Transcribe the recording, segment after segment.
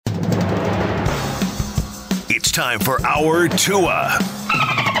It's time for our Tua.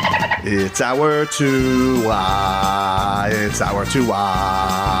 It's our Tua. It's our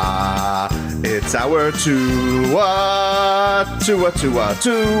Tua. It's our Tua. Tua, Tua,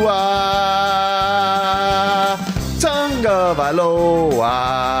 Tua. Tonga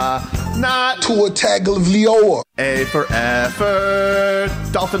Vailoa. Not Tua Tagovailoa. A for effort.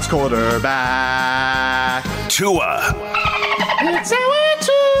 Dolphins quarterback. Tua. It's our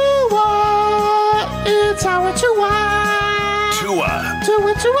Tua. It's our Tua. Tua.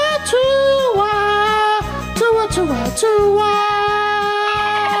 Tua, Tua, Tua. Tua, Tua, Tua.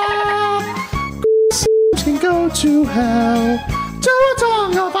 Can go to hell. Tua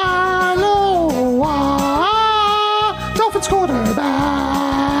Tonga Vailoa. Dolphins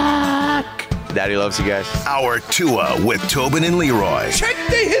quarterback. Daddy loves you guys. Our Tua with Tobin and Leroy. Check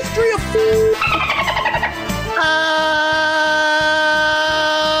the history of food.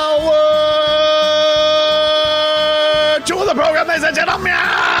 To the program, ladies and gentlemen.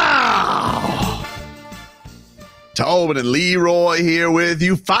 Tobin and Leroy here with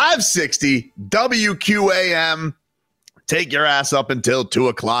you. 560 WQAM. Take your ass up until 2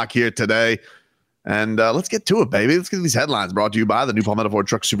 o'clock here today. And let's get to it, baby. Let's get these headlines brought to you by the new Palmetto Ford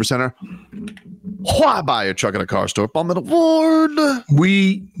Truck Supercenter. Why buy your truck at a car store? Palmetto Ford.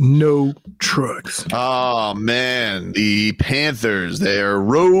 We know trucks. Oh, man. The Panthers, their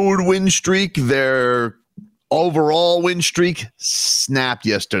road win streak, their overall win streak snapped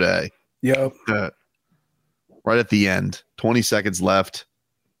yesterday. Yep. Right at the end. 20 seconds left.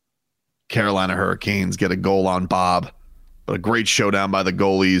 Carolina Hurricanes get a goal on Bob. But a great showdown by the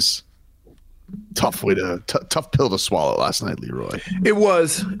goalies. Tough pill to swallow last night, Leroy. It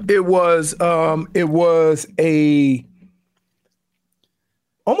was a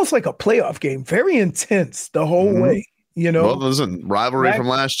almost like a playoff game. Very intense the whole way. You know, well, listen, rivalry from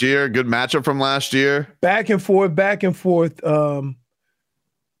last year, good matchup from last year. Back and forth.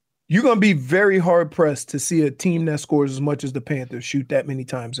 You're going to be very hard pressed to see a team that scores as much as the Panthers shoot that many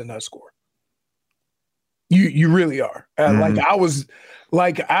times and not score. You really are. I was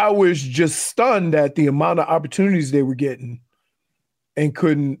just stunned at the amount of opportunities they were getting and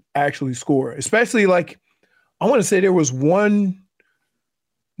couldn't actually score. Especially I want to say there was one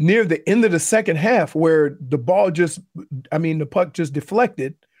near the end of the second half where the puck just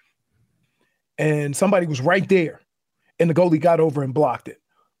deflected and somebody was right there and the goalie got over and blocked it.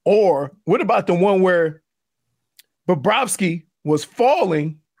 Or what about the one where Bobrovsky was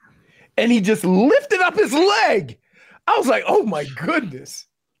falling and he just lifted up his leg? I was like, oh my goodness.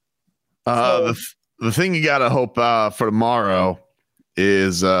 The thing you got to hope for tomorrow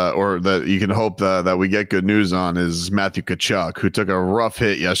is, or that you can hope that we get good news on, is Mathew Tkachuk, who took a rough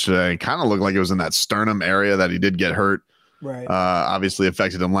hit yesterday and kind of looked like it was in that sternum area that he did get hurt. Right. Obviously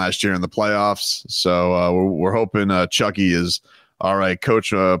affected him last year in the playoffs. So we're hoping Chucky is all right.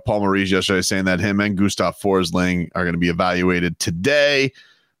 Coach Paul Maurice yesterday saying that him and Gustav Forsling are going to be evaluated today.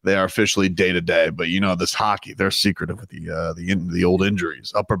 They are officially day-to-day, but this hockey, they're secretive with the old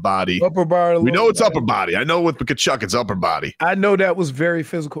injuries. Upper body. We know it's upper body. I know with Tkachuk, it's upper body. I know that was a very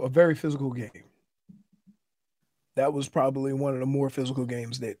physical game. That was probably one of the more physical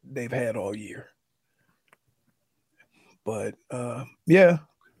games that they've had all year. But, at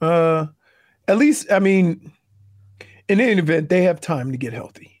least, in any event, they have time to get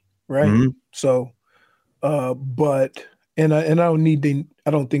healthy, right? Mm-hmm. So, I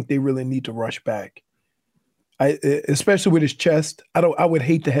don't think they really need to rush back. Especially with his chest. I would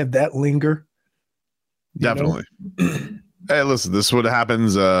hate to have that linger. Definitely. Hey, listen, this is what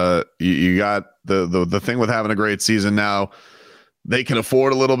happens. You got the thing with having a great season now. They can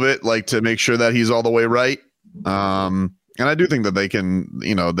afford a little bit, to make sure that he's all the way right. And I do think that they can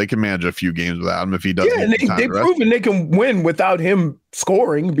manage a few games without him if he does. Yeah, and they've proven they can win without him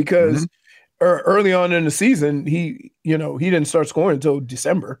scoring because early on in the season, he didn't start scoring until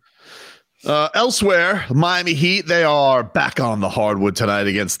December. Elsewhere, Miami Heat, they are back on the hardwood tonight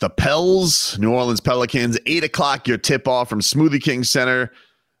against the Pels. New Orleans Pelicans, 8 o'clock, your tip-off from Smoothie King Center.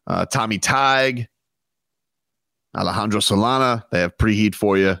 Tommy Tig, Alejandro Solana, they have preheat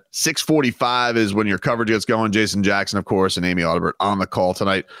for you. 6:45 is when your coverage gets going. Jason Jackson, of course, and Amy Audibert on the call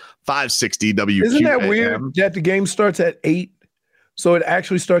tonight. 560 WQAM. Isn't that weird that the game starts at 8? So it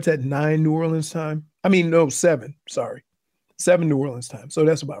actually starts at 9 New Orleans time? 7. Sorry. 7 New Orleans time. So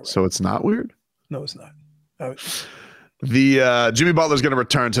that's about right. So it's not weird? No, it's not. The Jimmy Butler's going to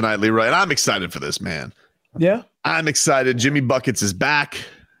return tonight, Leroy, and I'm excited for this, man. Yeah? I'm excited. Jimmy Buckets is back.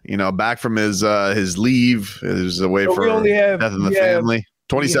 Back from his leave. Is away for death in the family.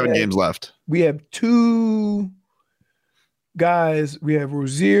 27 games left. We have two guys. We have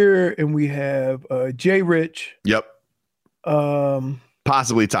Rozier and we have Jay Rich. Yep.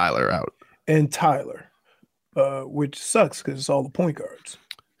 Possibly Tyler out. And Tyler, which sucks because it's all the point guards.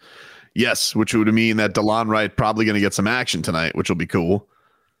 Yes, which would mean that DeLon Wright probably going to get some action tonight, which will be cool.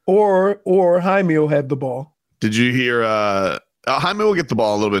 Or Jaime will have the ball. Did you hear? Jaime will get the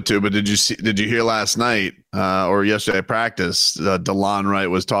ball a little bit too, but did you hear last night or yesterday at practice? DeLon Wright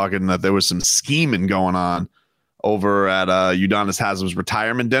was talking that there was some scheming going on over at Udonis Haslem's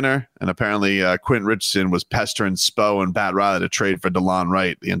retirement dinner, and apparently Quentin Richardson was pestering Spo and Pat Riley to trade for DeLon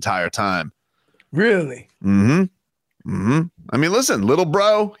Wright the entire time. Really? Mm-hmm. Mm-hmm. I mean, listen, little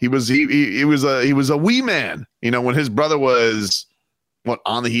bro, he was a wee man. You know, when his brother was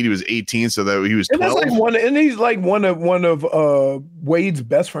on the Heat, he was 18, so that he was 12. And he's like one of Wade's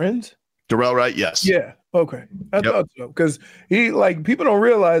best friends. Darrell Wright, yes. Yeah. Okay. I thought so. Because people don't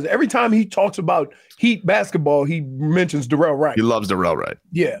realize every time he talks about Heat basketball, he mentions Darrell Wright. He loves Darrell Wright.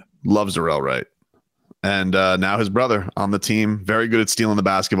 Yeah. Loves Darrell Wright. And now his brother on the team, very good at stealing the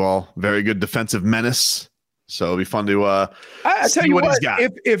basketball, very good defensive menace. So it'll be fun to I tell you what he's got.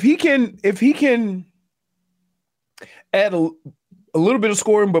 If he can add a little bit of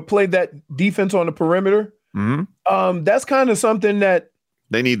scoring, but play that defense on the perimeter, that's kind of something that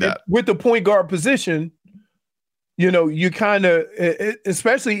they need. That with the point guard position, you kind of,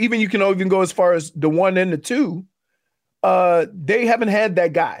 especially even you can even go as far as the 1 and the 2. They haven't had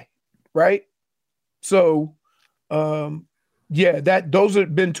that guy, right? So, those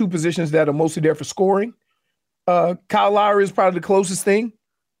have been 2 positions that are mostly there for scoring. Kyle Lowry is probably the closest thing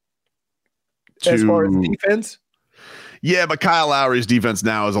as far as defense. Yeah, but Kyle Lowry's defense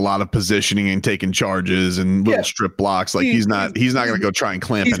now is a lot of positioning and taking charges and little strip blocks. Like he's not going to go try and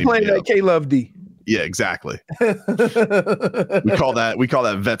clamp. He's playing that K-Love D. Yeah, exactly. we call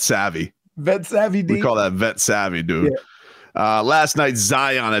that vet savvy. Vet savvy D. We call that vet savvy, dude. Yeah. Last night,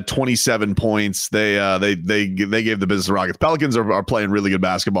 Zion at 27 points. They gave the business to Rockets. Pelicans are playing really good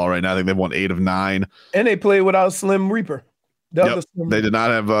basketball right now. I think they've won 8 of 9. And they play without Slim Reaper. They did not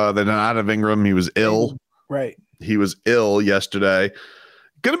have Ingram. He was ill. Right. He was ill yesterday.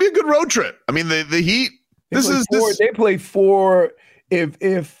 Going to be a good road trip. I mean, the Heat. They play 4.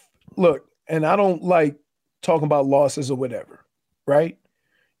 If look, and I don't like talking about losses or whatever. Right.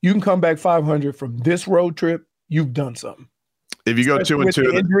 You can come back 500 from this road trip. You've done something. If you go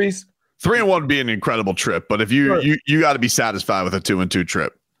 2-2, injuries, 3-1 would be an incredible trip. But if you got to be satisfied with a 2-2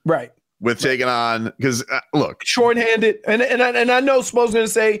 trip, right? With taking on, because look, shorthanded, and I know Spo's going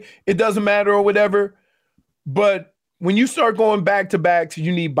to say it doesn't matter or whatever, but when you start going back to back,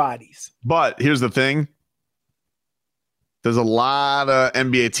 you need bodies. But here's the thing: there's a lot of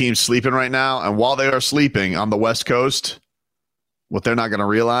NBA teams sleeping right now, and while they are sleeping on the West Coast, what they're not going to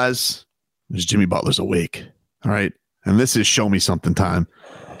realize is Jimmy Butler's awake. All right. And this is show me something time.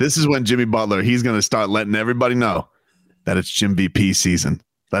 This is when Jimmy Butler, he's going to start letting everybody know that it's Jim VP season,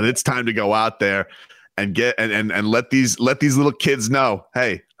 that it's time to go out there and get and let these little kids know,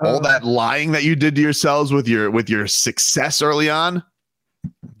 hey, all that lying that you did to yourselves with your success early on,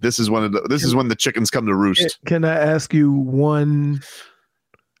 this is when the chickens come to roost. Can I ask you one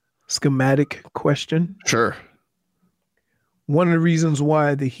schematic question? Sure. One of the reasons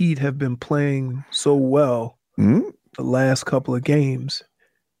why the Heat have been playing so well the last couple of games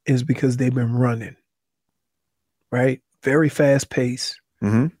is because they've been running, right? Very fast pace,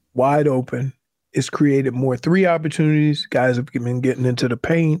 wide open. It's created more 3 opportunities. Guys have been getting into the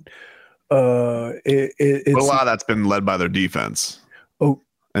paint. But a lot of that's been led by their defense. Oh,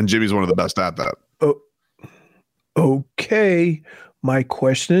 and Jimmy's one of the best at that. Oh, okay. My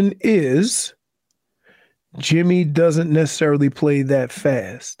question is, Jimmy doesn't necessarily play that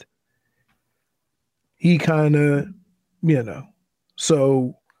fast. He kind of,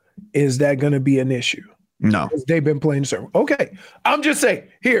 so is that going to be an issue? No. They've been playing server. Okay. I'm just saying,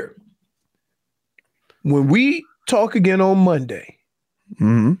 here, when we talk again on Monday,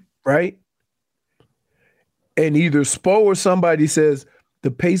 right? And either Spo or somebody says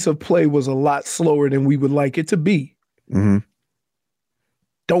the pace of play was a lot slower than we would like it to be.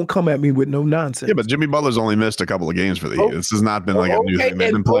 Don't come at me with no nonsense. Yeah, but Jimmy Butler's only missed a couple of games for the Heat. This has not been like a new thing.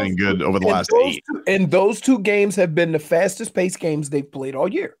 They've been playing good over the last 8. And those 2 games have been the fastest paced games they've played all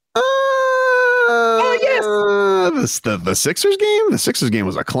year. Yes. The Sixers game? The Sixers game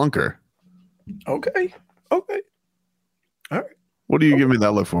was a clunker. Okay. All right. What do you give me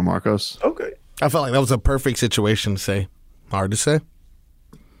that look for, Marcos? Okay. I felt like that was a perfect situation to say. Hard to say.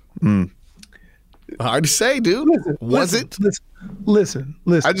 Hard to say, dude. Listen. Listen.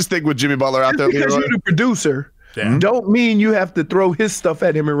 I just think with Jimmy Butler out there, because Leroy, you're the producer, Yeah. don't mean you have to throw his stuff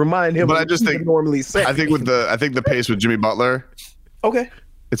at him and remind him. But I just think normally say. I think the pace with Jimmy Butler, okay,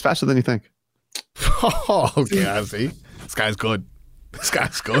 it's faster than you think. Oh, okay, I see. This guy's good.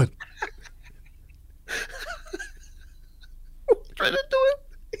 Trying to do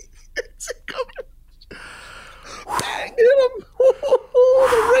it. It's coming. Get him.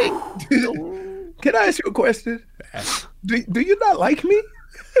 The ring. Can I ask you a question? Do you not like me?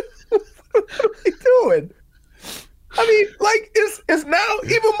 What are we doing? I mean, like it's now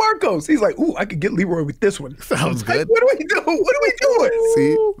even Marcos. He's like, ooh, I could get Leroy with this one. Sounds good. Like, what are we doing? What are we doing?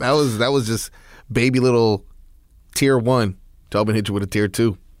 See, that was just baby little tier 1. Tobin hit you with a tier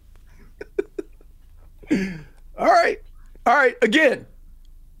 2. All right. Again,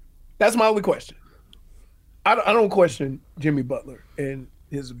 that's my only question. I don't question Jimmy Butler and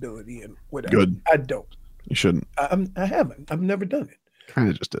his ability and whatever. Good. I don't. You shouldn't. I haven't. I've never done it. Kind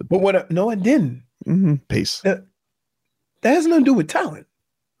of just did. But I didn't. Mm-hmm. Pace. That has nothing to do with talent.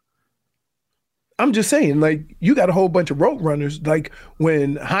 I'm just saying, like, you got a whole bunch of road runners. Like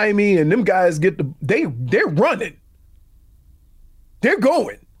when Jaime and them guys they're running. They're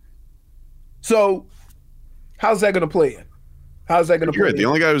going. So how's that going to play in? How's that going to play in? The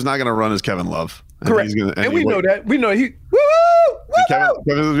only guy who's not going to run is Kevin Love. Correct. And we know that. We know he. Woo! Kevin,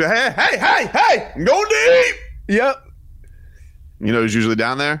 hey, I'm going deep. Yep. You know who's usually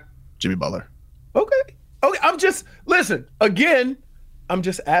down there? Jimmy Butler. Okay. I'm just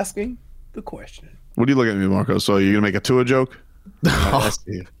asking the question. What are you looking at me, Marco? So you're gonna make a Tua joke? But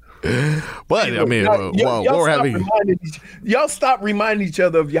I mean, we're having y'all stop reminding each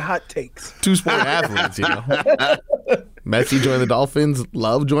other of your hot takes. 2 sport athletes, you know. Messi joined the Dolphins.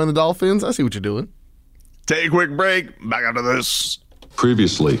 Love joined the Dolphins. I see what you're doing. Take a quick break. Back after this.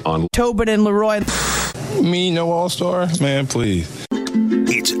 Previously on Tobin and Leroy. Me, no all-star? Man, please.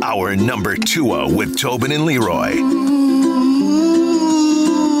 It's our number 2 with Tobin and Leroy.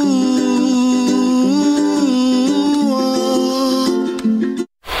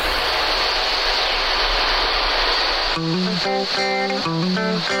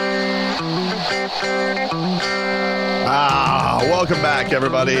 Welcome back,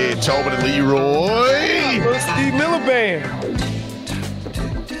 everybody. Tobin and Leroy. Steve Miller Band.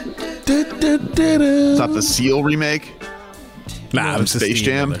 It's not the Seal remake. Nah, From it's Space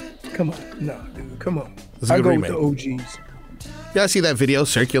Jam. Come on. No, dude. Come on. It's a I good go remake. with the OGs. Yeah, I see that video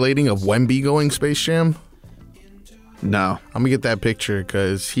circulating of Wemby going Space Jam. No. I'm gonna get that picture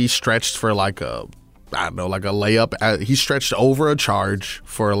because he stretched for like a layup. He stretched over a charge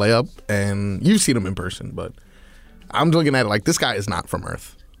for a layup, and you've seen him in person, but I'm looking at it like this guy is not from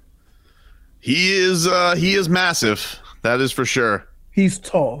Earth. He is massive. That is for sure. He's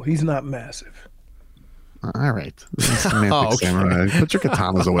tall. He's not massive. All right. Oh, okay. Samurai. Put your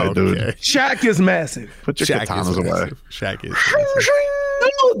katanas away, dude. Shaq is massive. Put your Shaq katanas is away. massive. Shaq is massive.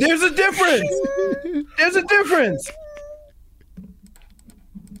 No, there's a difference. There's a difference.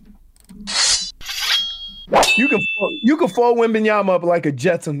 You can fold Wembanyama up like the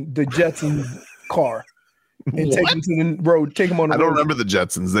Jetson car, and take him to the road. Take him on the road. I don't remember the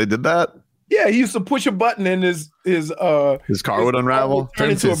Jetsons. They did that? Yeah, he used to push a button and his car would unravel. Turn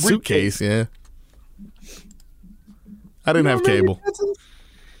into a suitcase. Yeah. I didn't have cable.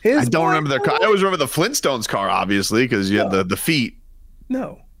 I don't remember their car. I always remember the Flintstones car, obviously, because you had the feet.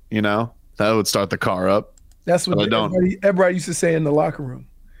 No. You know, that would start the car up. That's what everybody used to say in the locker room.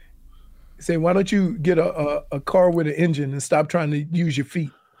 Say, why don't you get a car with an engine and stop trying to use your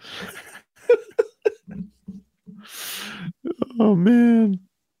feet? Oh man,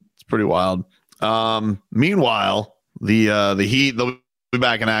 it's pretty wild. Meanwhile, the Heat, they'll be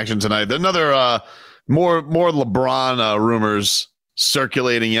back in action tonight. There's another more LeBron rumors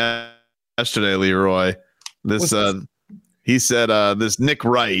circulating yesterday. Leroy, he said this Nick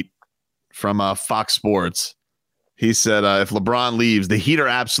Wright from Fox Sports. He said, if LeBron leaves, the Heat are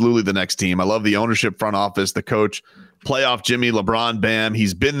absolutely the next team. I love the ownership, front office, the coach, playoff Jimmy, LeBron, Bam.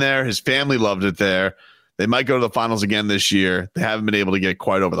 He's been there. His family loved it there. They might go to the finals again this year. They haven't been able to get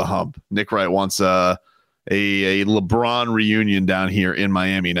quite over the hump. Nick Wright wants a LeBron reunion down here in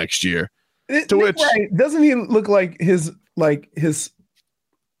Miami next year. Wright, doesn't he look like his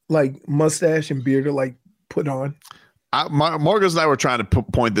mustache and beard are put on? Marcus and I were trying to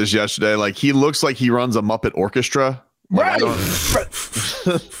point this yesterday. Like, he looks like he runs a Muppet orchestra. Right.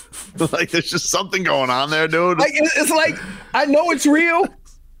 There's just something going on there, dude. It's like, I know it's real,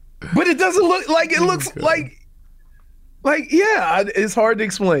 but it doesn't look like it looks like, yeah, it's hard to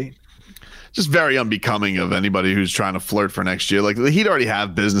explain. just very unbecoming of anybody who's trying to flirt for next year. Like the Heat already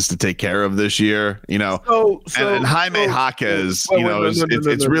have business to take care of this year, and Jaime Jaquez,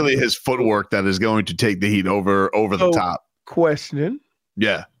 it's really his footwork that is going to take the Heat over the top. Question.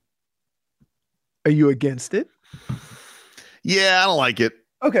 Yeah. Are you against it? Yeah, I don't like it.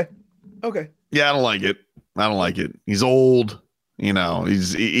 Okay. Yeah, I don't like it. He's old.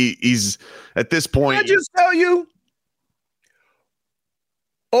 He's at this point. Can I just tell you,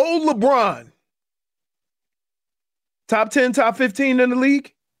 old LeBron, top 10, top 15 in the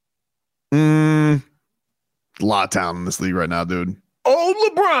league? A lot of talent in this league right now, dude. Old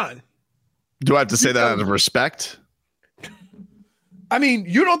LeBron. Do I have to say that out of respect? I mean,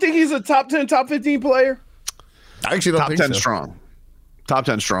 you don't think he's a top 10, top 15 player? I actually don't top think 10 so. strong. Top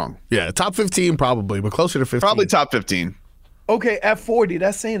 10 strong. Yeah, top 15 probably, but closer to 15. Probably top 15. Okay, at 40,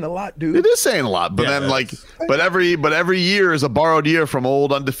 that's saying a lot, dude. It is saying a lot, but every year is a borrowed year from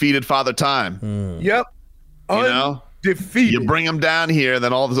old undefeated Father Time. Yep. Undefeated. You bring him down here,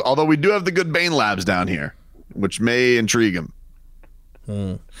 then although we do have the good Bane Labs down here, which may intrigue him.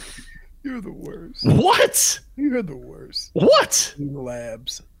 You're the worst. What? You're the worst. What?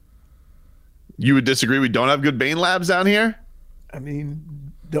 Labs. You would disagree we don't have good Bane Labs down here? I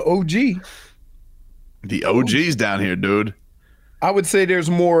mean, the OG. The OG's down here, dude. I would say there's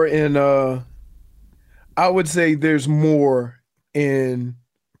more in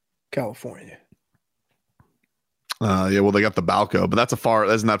California. Yeah, well, they got the Balco, but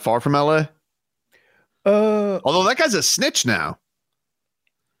isn't that far from LA? Although that guy's a snitch now.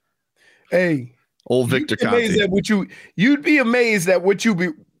 Hey, old Victor Conte. You'd be amazed at what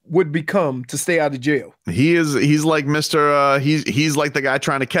you would become to stay out of jail. He's like Mr. He's like the guy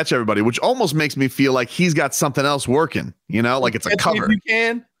trying to catch everybody, which almost makes me feel like he's got something else working, like it's a cover. If you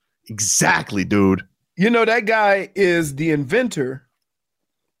can. Exactly, dude. That guy is the inventor.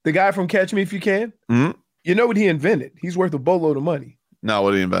 The guy from Catch Me If You Can. Mm-hmm. You know what he invented? He's worth a boatload of money. No,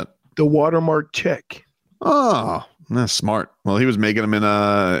 what did he invent? The watermark check. Oh, that's smart. Well, he was making them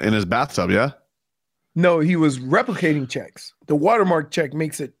in his bathtub, yeah? No, he was replicating checks. The watermark check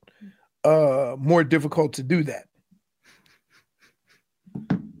makes it more difficult to do that.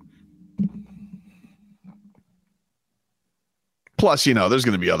 Plus, there's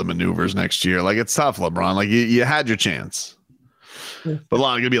going to be other maneuvers next year. Like, it's tough, LeBron. Like, you had your chance. Yeah. But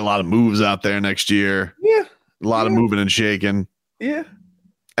going to be a lot of moves out there next year. Yeah. A lot of moving and shaking. Yeah.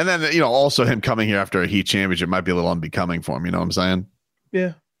 And then, also him coming here after a Heat championship might be a little unbecoming for him. You know what I'm saying?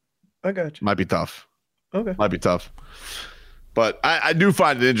 Yeah. I got you. Might be tough. Okay. Might be tough. But I do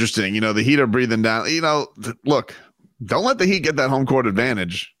find it interesting. The Heat are breathing down. Look, don't let the Heat get that home court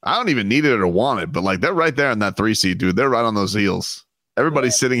advantage. I don't even need it or want it, but they're right there in that 3 seed, dude. They're right on those heels.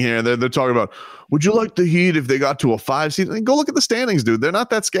 Everybody's sitting here and they're talking about, would you like the Heat if they got to a 5 seed? Go look at the standings, dude. They're not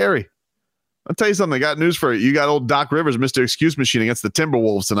that scary. I'll tell you something. I got news for you. You got old Doc Rivers, Mr. Excuse Machine, against the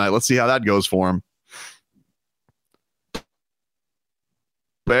Timberwolves tonight. Let's see how that goes for him.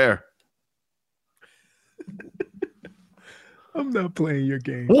 Bear. I'm not playing your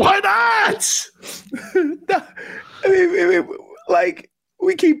game. Why not? I mean,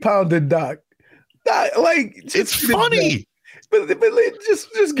 we keep pounding Doc. It's funny. But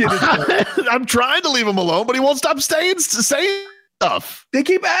just get it. I'm trying to leave him alone, but he won't stop saying stuff. They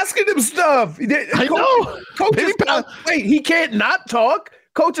keep asking him stuff. I know. Wait, he can't not talk.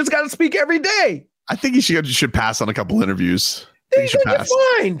 Coach has got to speak every day. I think he should pass on a couple interviews. He's going to get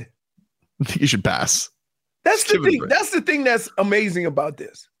fined. I think you should pass. That's the thing. That's the thing that's amazing about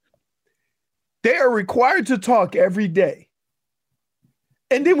this. They are required to talk every day.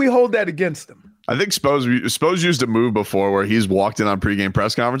 And then we hold that against them. I think Spose used a move before where he's walked in on pregame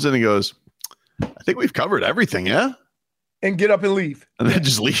press conference and he goes, I think we've covered everything, yeah? And get up and leave. And then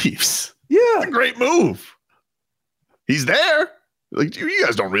just leaves. Yeah. That's a great move. He's there. Like, you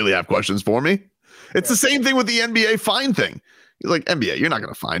guys don't really have questions for me. It's the same thing with the NBA fine thing. He's like, NBA, you're not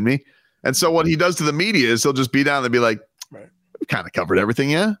going to fine me. And so what he does to the media is he'll just be down and be like, we've kind of covered everything,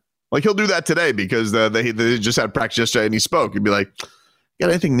 yeah? Like, he'll do that today because they just had practice yesterday and he spoke. He'd be like,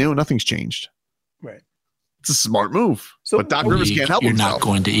 got anything new? Nothing's changed. Right. It's a smart move. So, but Doc Rivers can't help himself. You're not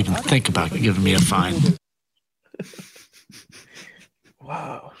going to even think about giving me a fine.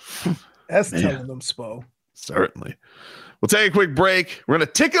 Wow. That's telling them, Spo. Certainly. We'll take a quick break. We're going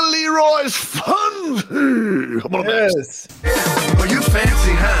to tickle Leroy's fun. Come on, yes. Oh, you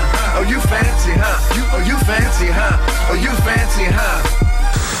fancy, huh? Oh, you fancy, huh? Oh, you fancy, huh? Oh, you fancy, huh?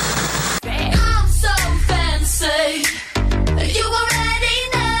 I'm so fancy. You already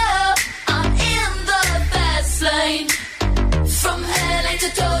know I'm in the fast lane. From LA to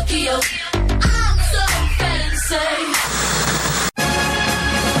Tokyo, I'm so fancy.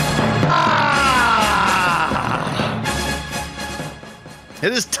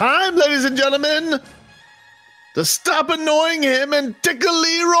 It is time, ladies and gentlemen, to stop annoying him and tickle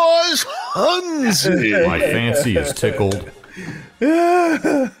Leroy's Hunzy. My fancy is tickled.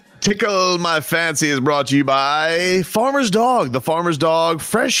 Tickle My Fancy is brought to you by Farmer's Dog. The Farmer's Dog,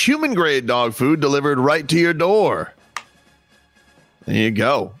 fresh human-grade dog food delivered right to your door. There you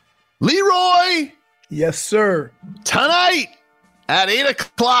go. Leroy, Yes, sir. tonight at 8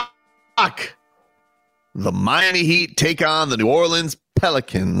 o'clock, the Miami Heat take on the New Orleans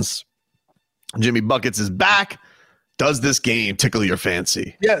Pelicans. Jimmy Buckets is back. Does this game tickle your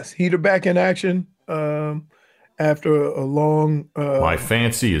fancy? Yes, Heat are back in action after a long My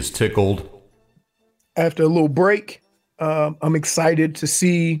fancy is tickled. after a little break. I'm excited to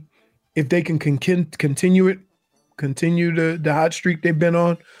see if they can continue the hot streak they've been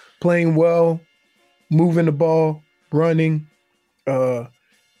on, playing well, moving the ball, running. I'm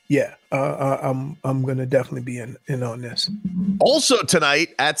gonna definitely be in on this. Also tonight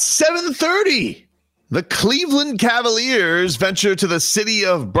at 7:30, the Cleveland Cavaliers venture to the city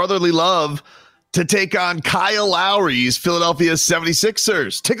of brotherly love to take on Kyle Lowry's Philadelphia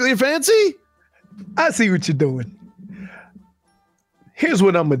 76ers. Tickle your fancy? I see what you're doing. Here's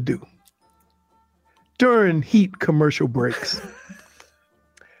what I'm gonna do. During Heat commercial breaks,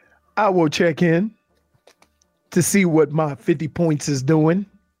 I will check in to see what my 50 points is doing.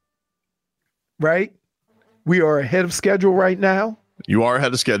 Right? We are ahead of schedule right now. You are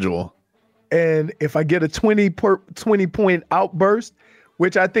ahead of schedule. And if I get a 20 point outburst,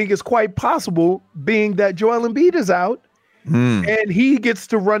 which I think is quite possible, being that Joel Embiid is out and he gets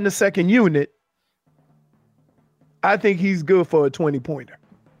to run the second unit, I think he's good for a 20-pointer.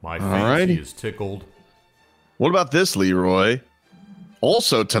 My fancy Alrighty. is tickled. What about this, Leroy?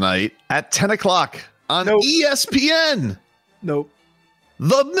 Also tonight at 10 o'clock on Nope. ESPN, Nope.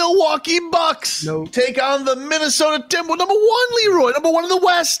 the Milwaukee Bucks Nope. take on the Minnesota Timberwolves. Number one, Leroy. Number one in the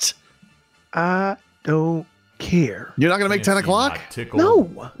West. I don't care. You're not going to make 10 Fancy o'clock? not tickled.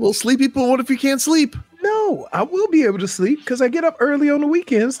 No. Well, sleepy people, what if you can't sleep? No, I will be able to sleep because I get up early on the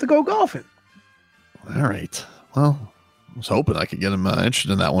weekends to go golfing. All right. Well, I was hoping I could get him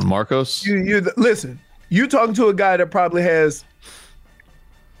interested in that one, Marcos. Listen, you're talking to a guy that probably has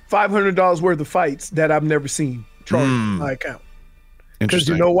 $500 worth of fights that I've never seen charged on my account. Because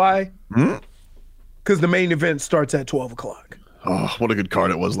Interesting. you know why? Because the main event starts at 12 o'clock. Oh, what a good card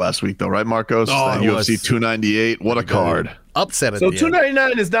it was last week, though, right, Marcos? Oh, That it UFC was. 298. What a card. Upset at So the end.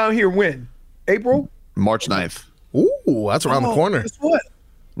 299 is down here when? April? March 9th. Ooh, that's around the corner. Guess what?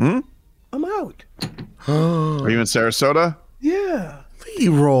 I'm out. Are you in Sarasota? Yeah.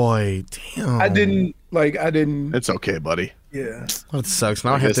 Leroy, damn. I didn't. It's okay, buddy. Yeah. That sucks.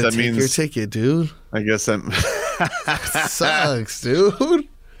 Now I have guess to that take your means- ticket, dude. I guess that. Sucks, dude.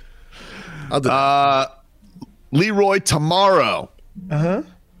 I'll do Leroy tomorrow Uh-huh.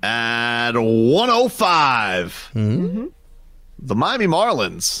 at 1:05. The Miami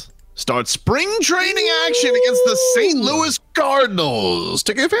Marlins start spring training action against the St. Louis Cardinals.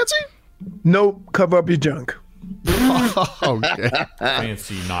 Take your fancy? Nope. Cover up your junk. Okay.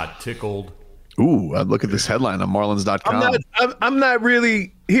 Fancy not tickled. Ooh, I'd look at this headline on Marlins.com. I'm not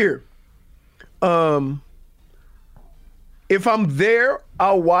really here. If I'm there,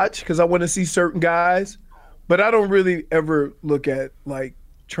 I'll watch because I want to see certain guys, but I don't really ever look at like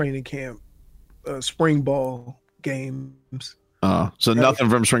training camp, spring ball games. So nothing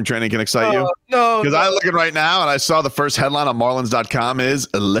from spring training can excite you? No, Because I'm looking right now and I saw the first headline on Marlins.com is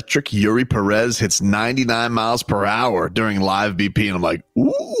Electric Yuri Perez hits 99 miles per hour during live BP. And I'm like,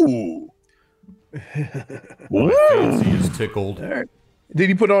 ooh. My fancy is tickled. Did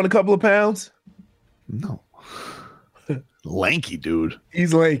he put on a couple of pounds? No. Lanky, dude.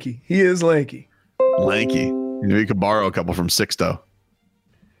 He's lanky. He is lanky. Lanky. You know, you could borrow a couple from Sixto.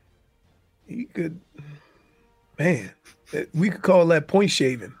 He could, man. We could call that point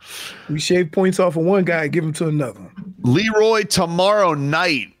shaving. We shave points off of one guy and give them to another one. Leroy tomorrow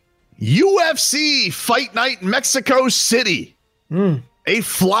night. UFC Fight Night Mexico City. A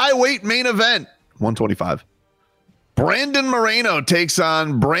flyweight main event. 125. Brandon Moreno takes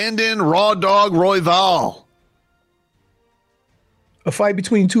on Brandon Raw Dog Royval. A fight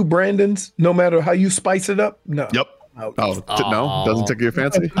between two Brandons, no matter how you spice it up? No. Yep. Out. Oh, no? Doesn't tickle your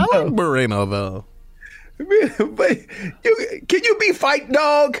fancy? I like Moreno, though. But can you be Fight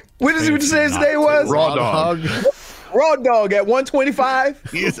Dog? What is it? What you say his name was? Raw Dog. Raw Dog at 125.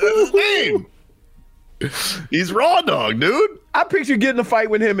 He's his name. He's Raw Dog, dude. I picture getting a fight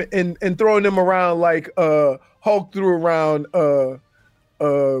with him and throwing him around like Hulk threw around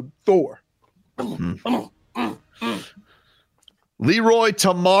Thor. Leroy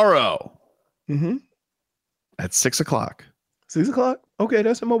tomorrow at 6 o'clock. 6 o'clock. Okay,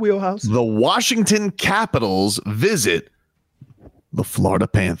 that's in my wheelhouse. The Washington Capitals visit the Florida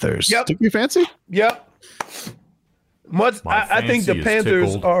Panthers. Yep. Took you fancy? Yep. I think the fancy is Panthers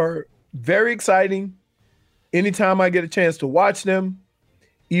tickled. are very exciting. Anytime I get a chance to watch them,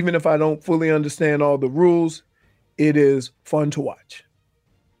 even if I don't fully understand all the rules, it is fun to watch.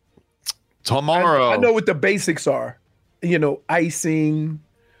 Tomorrow. I know what the basics are. Icing,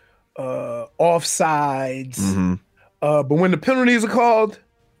 offsides. Mm-hmm. But when the penalties are called,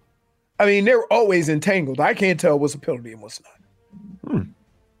 I mean, they're always entangled. I can't tell what's a penalty and what's not.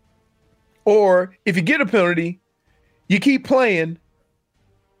 Or if you get a penalty, you keep playing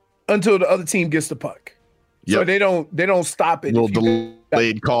until the other team gets the puck. So Yep. they don't stop it. Little if you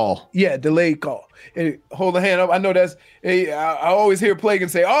delayed call. Yeah, delayed call. And hold the hand up. I know that's. Hey, I always hear Plagan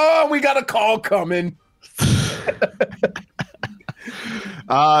say, "Oh, we got a call coming."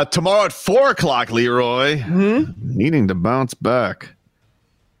 Tomorrow at 4:00, Leroy. Mm-hmm. Needing to bounce back.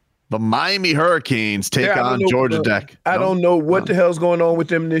 The Miami Hurricanes take Yeah, I don't on know- Georgia Tech. I No? don't know what the hell's going on with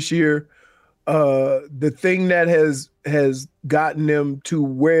them this year. The thing that has gotten them to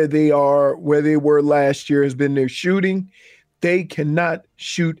where they were last year, has been their shooting. They cannot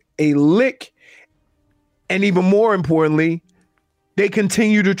shoot a lick. And even more importantly, they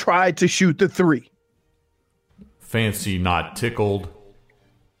continue to try to shoot the three. Fancy not tickled.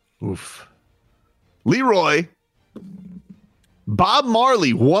 Oof. Leroy. Bob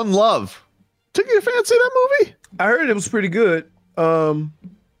Marley, One Love. Took you fancy that movie? I heard it was pretty good. I'm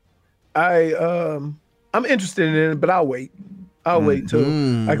interested in it, but I'll wait. I'll wait till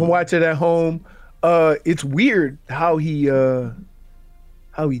I can watch it at home. It's weird how he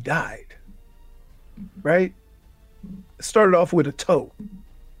died. Right? Started off with a toe.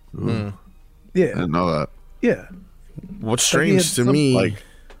 I Yeah. didn't know that. Yeah. What's Like he had strange to me, Like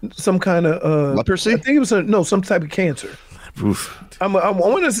Some kind of leprosy? I think it was some type of cancer. Oof. I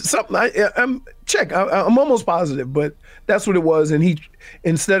want to something. I'm check. I'm almost positive, but that's what it was. And he,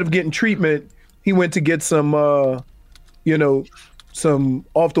 instead of getting treatment, he went to get some off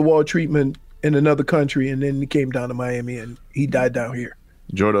the wall treatment in another country, and then he came down to Miami, and he died down here.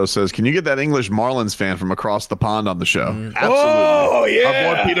 Jordo says, "Can you get that English Marlins fan from across the pond on the show?" Absolutely. Oh yeah,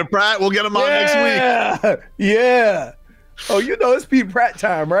 Our boy Peter Pratt. We'll get him on next week. Yeah. Oh, it's Pete Pratt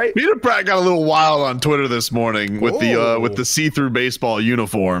time, right? Peter Pratt got a little wild on Twitter this morning with the see-through baseball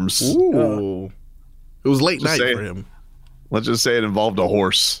uniforms. ooh, it was late Just night saying. for him. Let's just say it involved a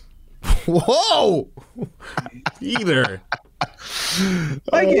horse. Whoa, Peter.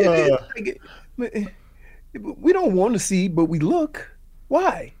 I get it. We don't want to see, but we look.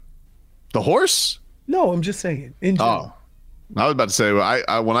 Why? The horse? No, I'm just saying. In general. I was about to say,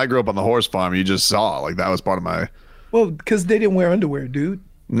 I when I grew up on the horse farm, you just saw like that was part of my. Well, because they didn't wear underwear, dude.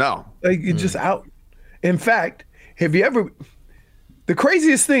 No, Like it's just out. In fact, have you ever? The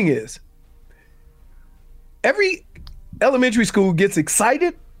craziest thing is, every elementary school gets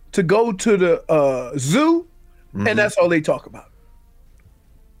excited to go to the zoo, and that's all they talk about.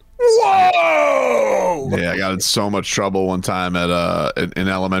 Whoa! yeah, I got in so much trouble one time at in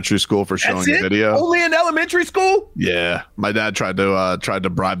elementary school for showing That's a it? video. Only in elementary school? Yeah, my dad tried to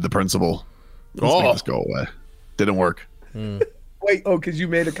bribe the principal. Let's make this go away. Didn't work. Wait, because you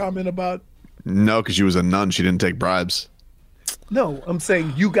made a comment about. No, because she was a nun. She didn't take bribes. No, I'm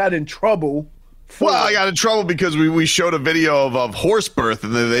saying you got in trouble. Well, I got in trouble because we showed a video of horse birth,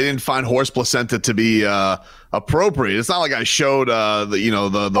 and they didn't find horse placenta to be appropriate. It's not like I showed the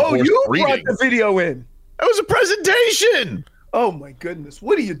Oh, horse you breeding. brought the video in. It was a presentation. Oh my goodness,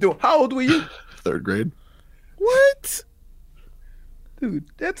 what are you doing? How old were you? 3rd grade. What? Dude,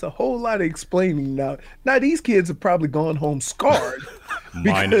 that's a whole lot of explaining now. Now these kids have probably gone home scarred.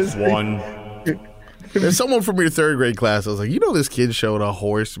 Minus one. There's someone from your 3rd grade class. I was like, this kid showed a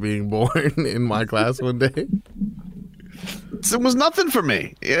horse being born in my class one day. It was nothing for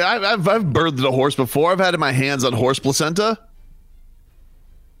me. Yeah, I've birthed a horse before. I've had my hands on horse placenta.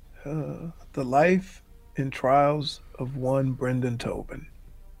 The life and trials of one Brendan Tobin.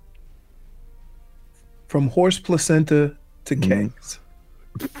 From horse placenta to kegs.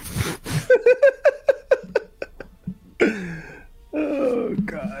 Oh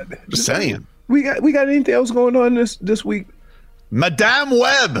God. Just saying. We got anything else going on this week? Madame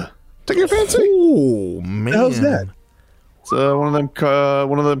Web. Take your fancy. Oh man, How's that? It's one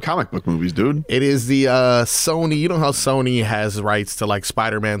of them comic book movies, dude. It is the Sony. You know how Sony has rights to like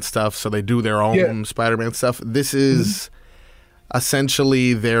Spider-Man stuff, so they do their own Spider-Man stuff. This is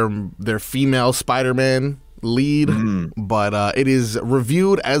essentially their female Spider-Man lead, but it is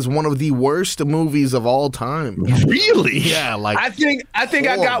reviewed as one of the worst movies of all time. Really? Yeah, like I think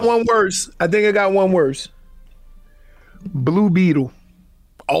I got one worse. I think I got one worse. Blue Beetle.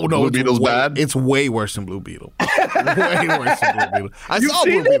 Oh no, Blue Beetle's bad? It's way worse than Blue Beetle. Way worse than Blue Beetle. I saw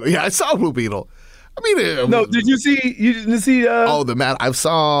Blue Beetle. Yeah, I saw Blue Beetle. I mean, No, did you see? You didn't see? oh, I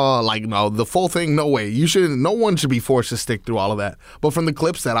saw the full thing. No way. No one should be forced to stick through all of that. But from the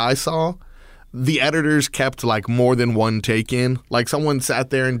clips that I saw, the editors kept like more than one take in. Like someone sat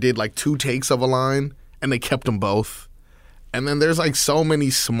there and did like 2 takes of a line, and they kept them both. And then there's like so many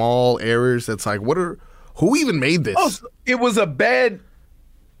small errors. That's like, who even made this? Oh, it was a bad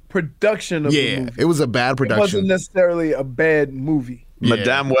production of the movie. It was a bad production. It wasn't necessarily a bad movie. Yeah.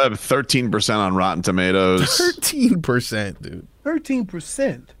 Madame Web, 13% on Rotten Tomatoes. 13%, dude.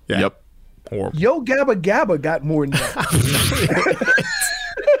 13%. Yeah. Yep. Horrible. Yo Gabba Gabba got more than that.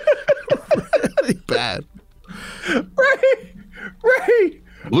 Really bad. Right.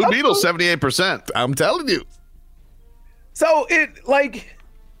 Blue Beetle, 78%. I'm telling you. So it like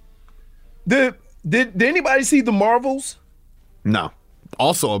did anybody see the Marvels? No.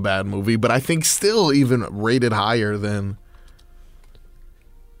 Also a bad movie, but I think still even rated higher than.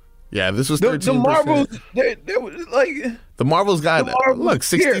 Yeah, this was 13%. The Marvels, they was like the Marvels got look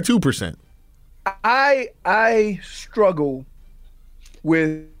 62%. I struggle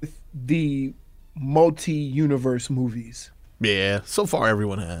with the multi-universe movies. Yeah, so far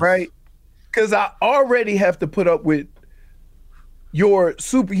everyone has. Right? Because I already have to put up with your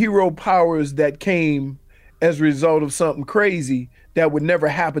superhero powers that came as a result of something crazy that would never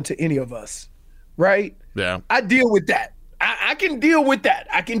happen to any of us. Right? Yeah. I deal with that. I can deal with that.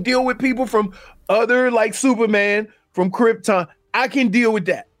 I can deal with people from other, like Superman, from Krypton. I can deal with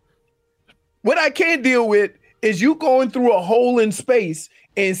that. What I can't deal with is you going through a hole in space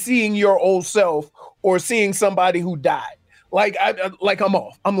and seeing your old self or seeing somebody who died. Like I'm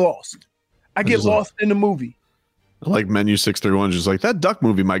off. I'm lost. I get lost in the movie. Like Menu 631, just like that duck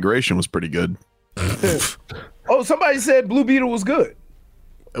movie Migration was pretty good. Oh, somebody said Blue Beetle was good.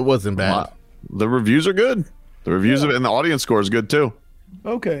 It wasn't bad. The reviews are good. The reviews and the audience score is good too.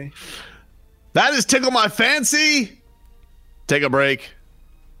 Okay. That is Tickle My Fancy. Take a break.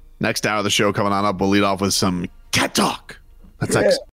 Next hour of the show coming on up, we'll lead off with some cat talk. That's next.